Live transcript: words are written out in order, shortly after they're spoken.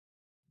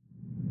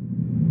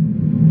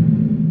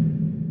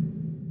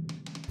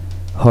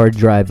hard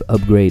drive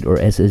upgrade or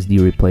SSD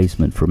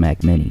replacement for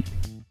Mac Mini.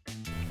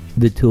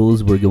 The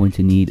tools we're going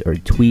to need are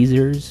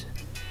tweezers,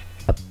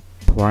 a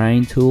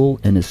prying tool,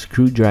 and a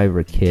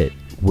screwdriver kit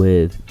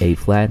with a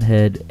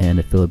flathead and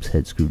a Phillips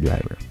head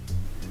screwdriver.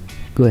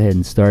 Go ahead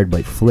and start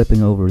by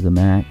flipping over the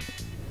Mac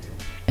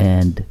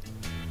and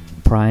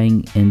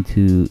prying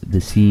into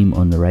the seam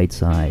on the right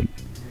side.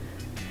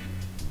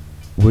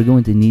 We're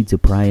going to need to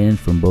pry in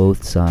from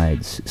both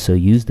sides, so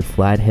use the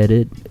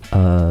flat-headed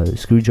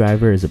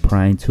screwdriver as a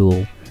prying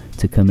tool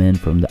to come in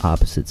from the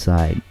opposite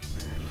side.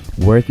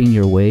 Working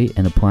your way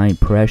and applying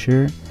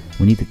pressure,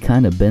 we need to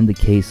kind of bend the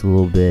case a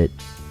little bit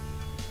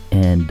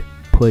and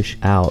push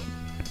out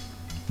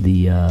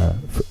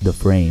the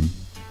frame.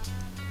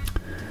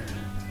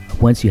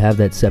 Once you have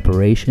that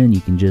separation,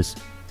 you can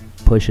just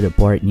push it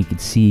apart, and you can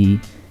see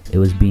it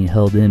was being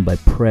held in by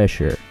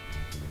pressure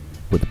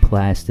with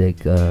plastic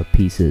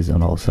pieces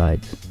on all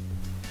sides.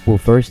 We'll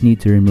first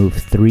need to remove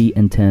 3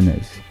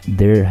 antennas.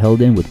 They're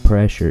held in with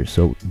pressure,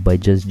 so by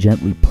just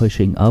gently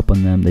pushing up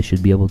on them, they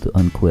should be able to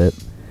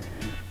unclip.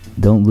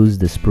 Don't lose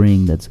the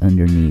spring that's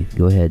underneath.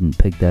 Go ahead and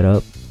pick that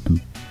up and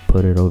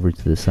put it over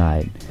to the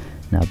side.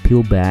 Now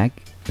peel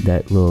back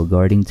that little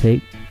guarding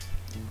tape.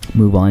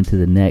 Move on to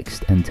the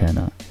next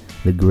antenna,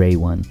 the gray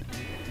one.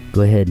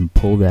 Go ahead and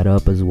pull that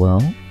up as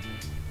well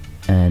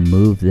and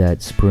move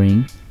that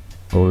spring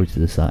over to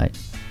the side.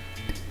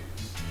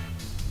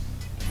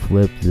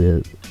 Flip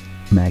the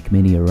Mac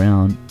Mini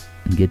around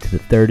and get to the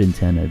third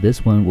antenna.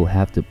 This one we'll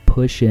have to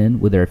push in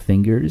with our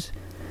fingers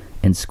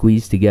and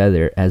squeeze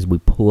together as we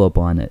pull up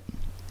on it,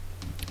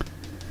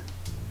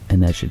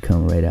 and that should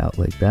come right out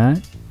like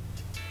that.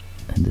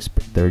 And this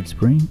third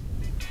spring.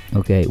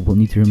 Okay, we'll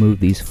need to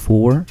remove these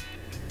 4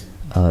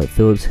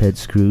 Phillips head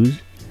screws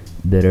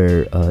that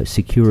are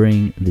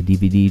securing the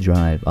DVD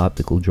drive,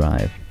 optical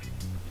drive.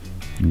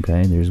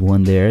 Okay, there's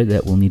one there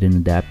that we'll need an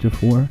adapter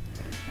for,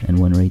 and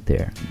one right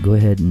there. Go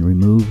ahead and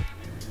remove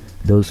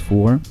those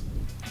 4.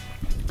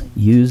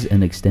 Use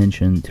an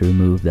extension to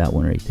remove that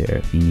one right there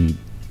if you need.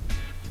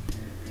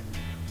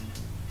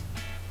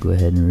 Go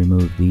ahead and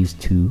remove these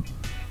 2.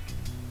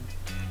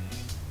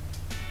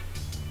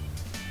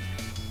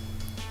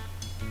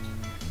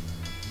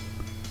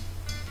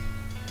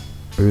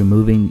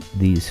 Removing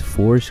these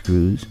 4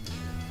 screws,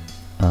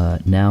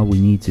 now we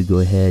need to go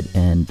ahead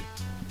and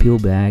peel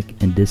back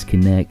and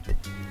disconnect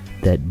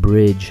that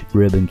bridge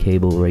ribbon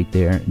cable right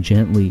there.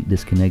 Gently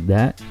disconnect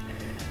that.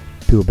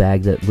 Peel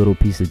back that little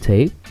piece of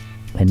tape,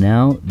 and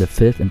now the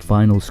 5th and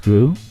final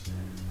screw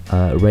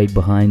right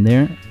behind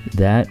there,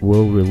 that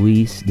will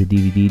release the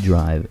DVD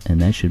drive, and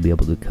that should be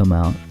able to come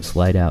out,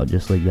 slide out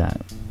just like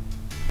that.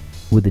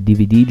 With the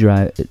DVD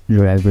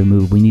drive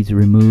removed, we need to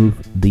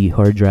remove the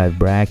hard drive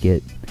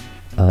bracket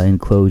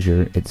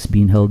enclosure. It's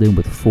being held in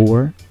with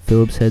 4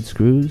 Phillips head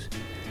screws.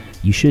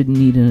 You shouldn't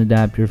need an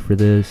adapter for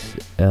this.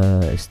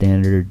 A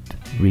standard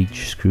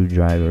reach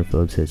screwdriver,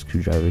 Phillips head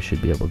screwdriver,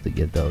 should be able to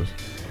get those.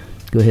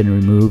 Go ahead and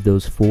remove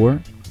those 4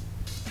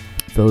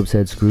 Phillips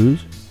head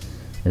screws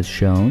as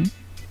shown.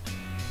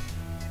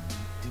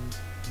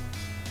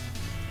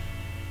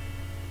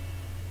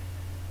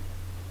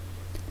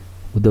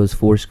 With those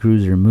 4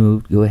 screws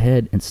removed, go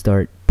ahead and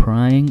start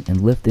prying and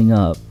lifting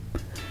up.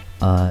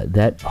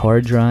 That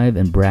hard drive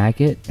and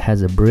bracket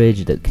has a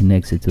bridge that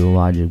connects it to the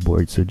logic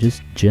board, so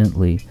just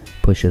gently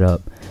push it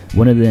up.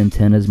 One of the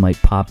antennas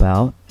might pop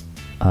out,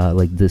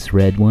 like this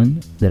red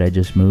one that I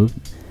just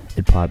moved.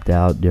 It popped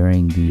out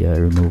during the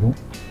removal.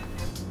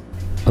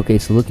 Okay,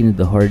 so looking at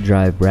the hard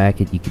drive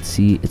bracket, you can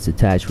see it's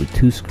attached with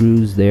 2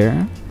 screws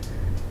there,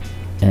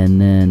 and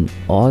then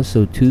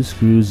also 2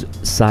 screws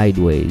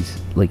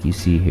sideways like you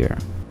see here.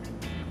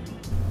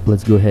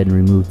 Let's go ahead and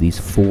remove these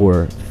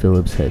 4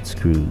 Phillips head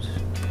screws.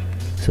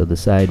 So the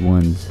side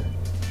ones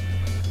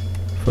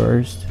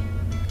first.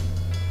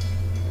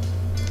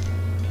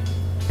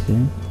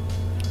 Okay,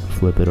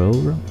 flip it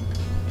over,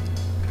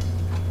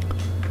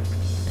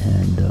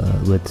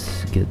 and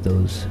let's get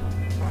those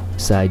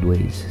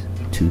sideways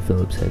 2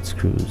 Phillips head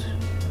screws.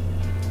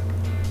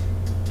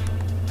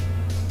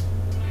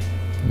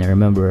 Now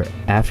remember,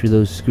 after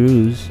those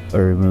screws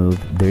are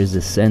removed, there's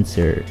a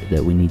sensor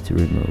that we need to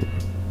remove.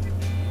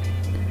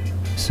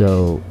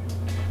 So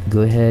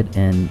go ahead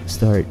and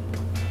start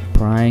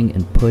prying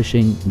and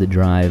pushing the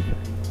drive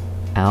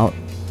out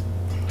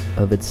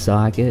of its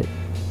socket,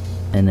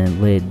 and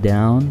then lay it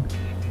down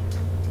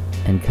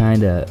and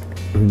kind of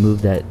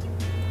remove that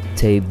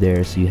tape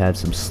there so you have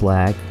some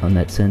slack on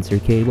that sensor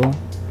cable.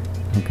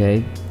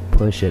 Okay,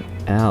 push it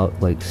out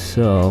like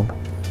so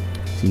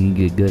you can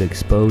get good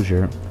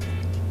exposure.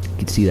 You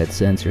can see that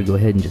sensor. Go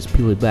ahead and just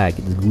peel it back.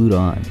 It's glued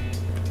on,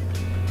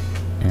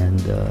 and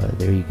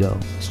there you go.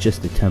 It's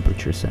just a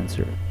temperature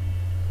sensor.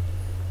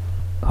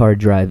 Hard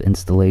drive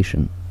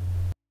installation.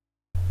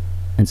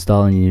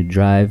 Installing a new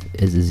drive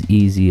is as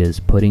easy as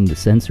putting the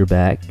sensor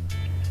back,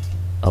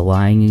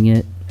 aligning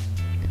it,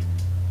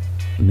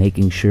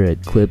 making sure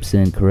it clips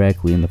in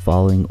correctly in the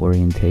following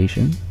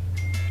orientation,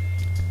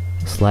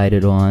 slide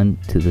it on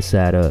to the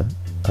SATA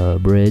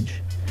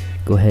bridge,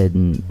 go ahead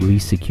and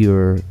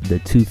re-secure the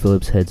 2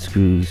 Phillips head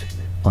screws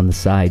on the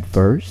side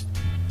first.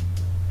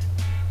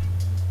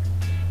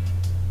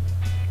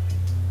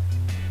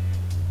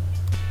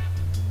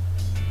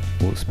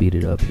 We'll speed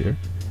it up here.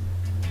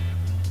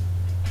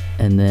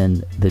 And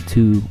then the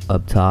 2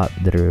 up top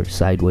that are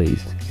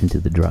sideways into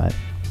the drive.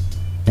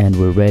 And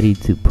we're ready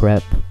to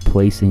prep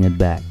placing it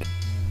back.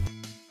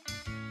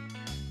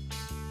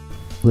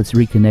 Let's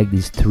reconnect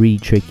these 3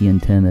 tricky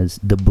antennas.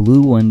 The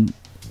blue one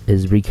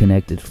is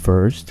reconnected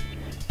first,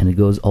 and it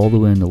goes all the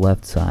way on the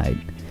left side.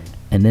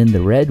 And then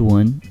the red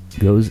one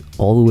goes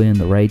all the way on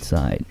the right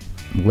side.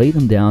 Lay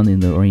them down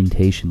in the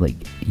orientation like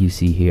you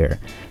see here.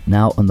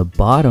 Now on the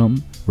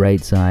bottom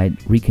right side,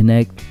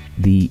 reconnect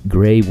the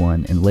gray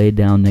one and lay it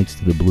down next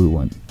to the blue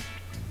one.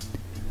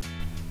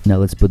 Now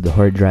let's put the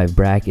hard drive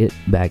bracket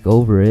back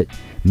over it.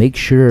 Make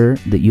sure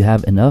that you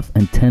have enough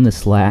antenna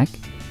slack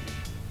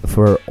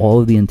for all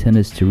of the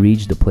antennas to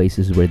reach the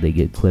places where they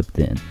get clipped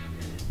in.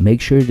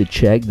 Make sure to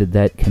check that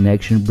that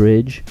connection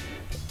bridge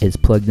is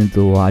plugged into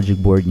the logic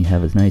board and you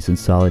have a nice and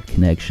solid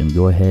connection.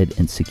 Go ahead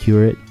and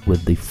secure it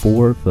with the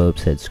 4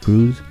 Phillips head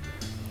screws.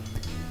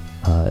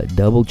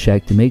 Double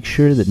check to make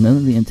sure that none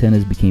of the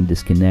antennas became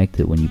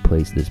disconnected when you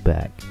place this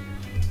back.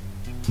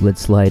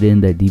 Let's slide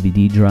in that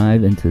DVD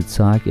drive into the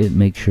socket.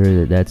 Make sure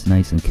that that's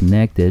nice and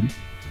connected.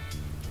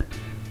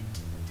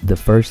 The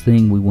first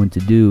thing we want to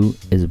do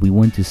is we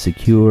want to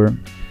secure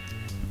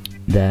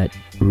that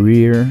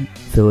rear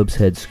Phillips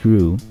head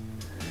screw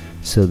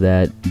so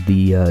that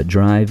the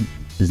drive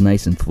is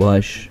nice and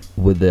flush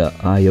with the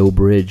I/O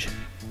bridge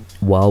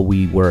while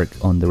we work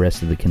on the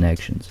rest of the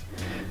connections.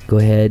 Go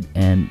ahead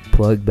and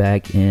plug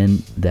back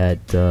in that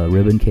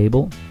ribbon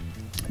cable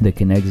that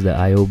connects the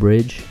I/O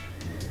bridge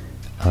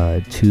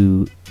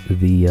to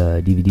the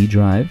DVD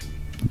drive.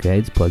 Okay,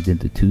 it's plugged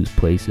into 2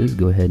 places.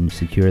 Go ahead and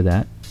secure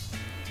that.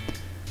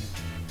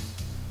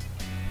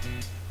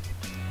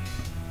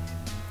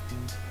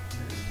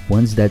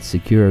 Once that's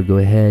secure, go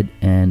ahead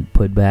and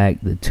put back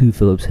the 2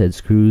 Phillips head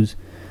screws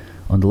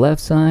on the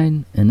left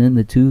side and then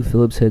the 2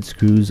 Phillips head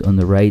screws on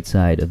the right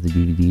side of the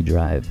DVD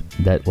drive.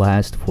 That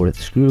last 4th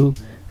screw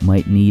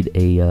might need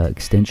a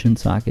extension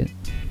socket.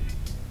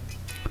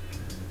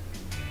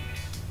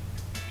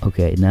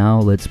 Okay, now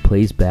let's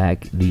place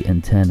back the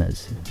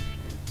antennas.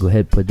 Go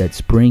ahead, put that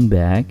spring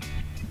back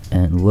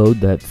and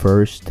load that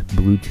first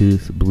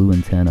Bluetooth blue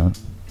antenna.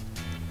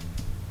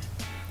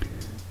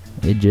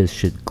 It just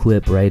should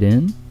clip right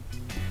in.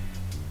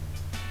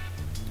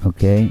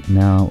 Okay,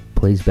 now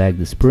place back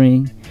the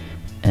spring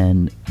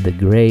and the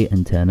gray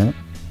antenna,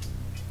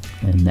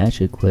 and that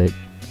should click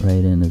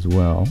right in as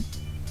well.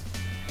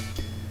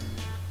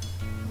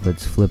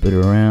 Let's flip it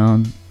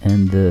around,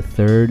 and the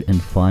 3rd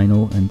and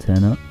final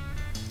antenna.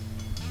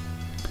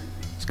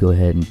 Let's go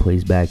ahead and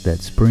place back that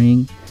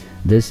spring.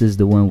 This is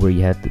the one where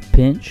you have to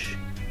pinch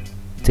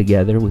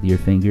together with your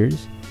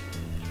fingers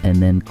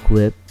and then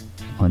clip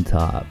on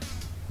top.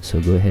 So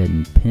go ahead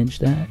and pinch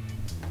that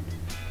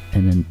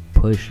and then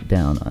push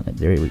down on it.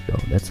 There we go,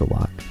 that's a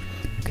lock.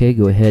 Okay,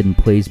 go ahead and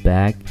place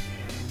back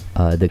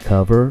the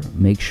cover.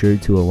 Make sure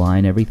to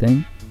align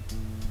everything.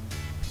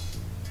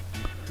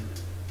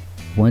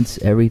 Once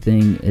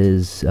everything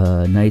is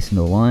nice and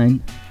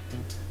aligned,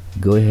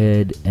 go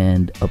ahead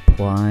and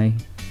apply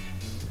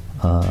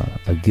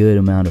a good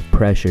amount of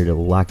pressure to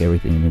lock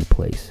everything into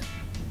place.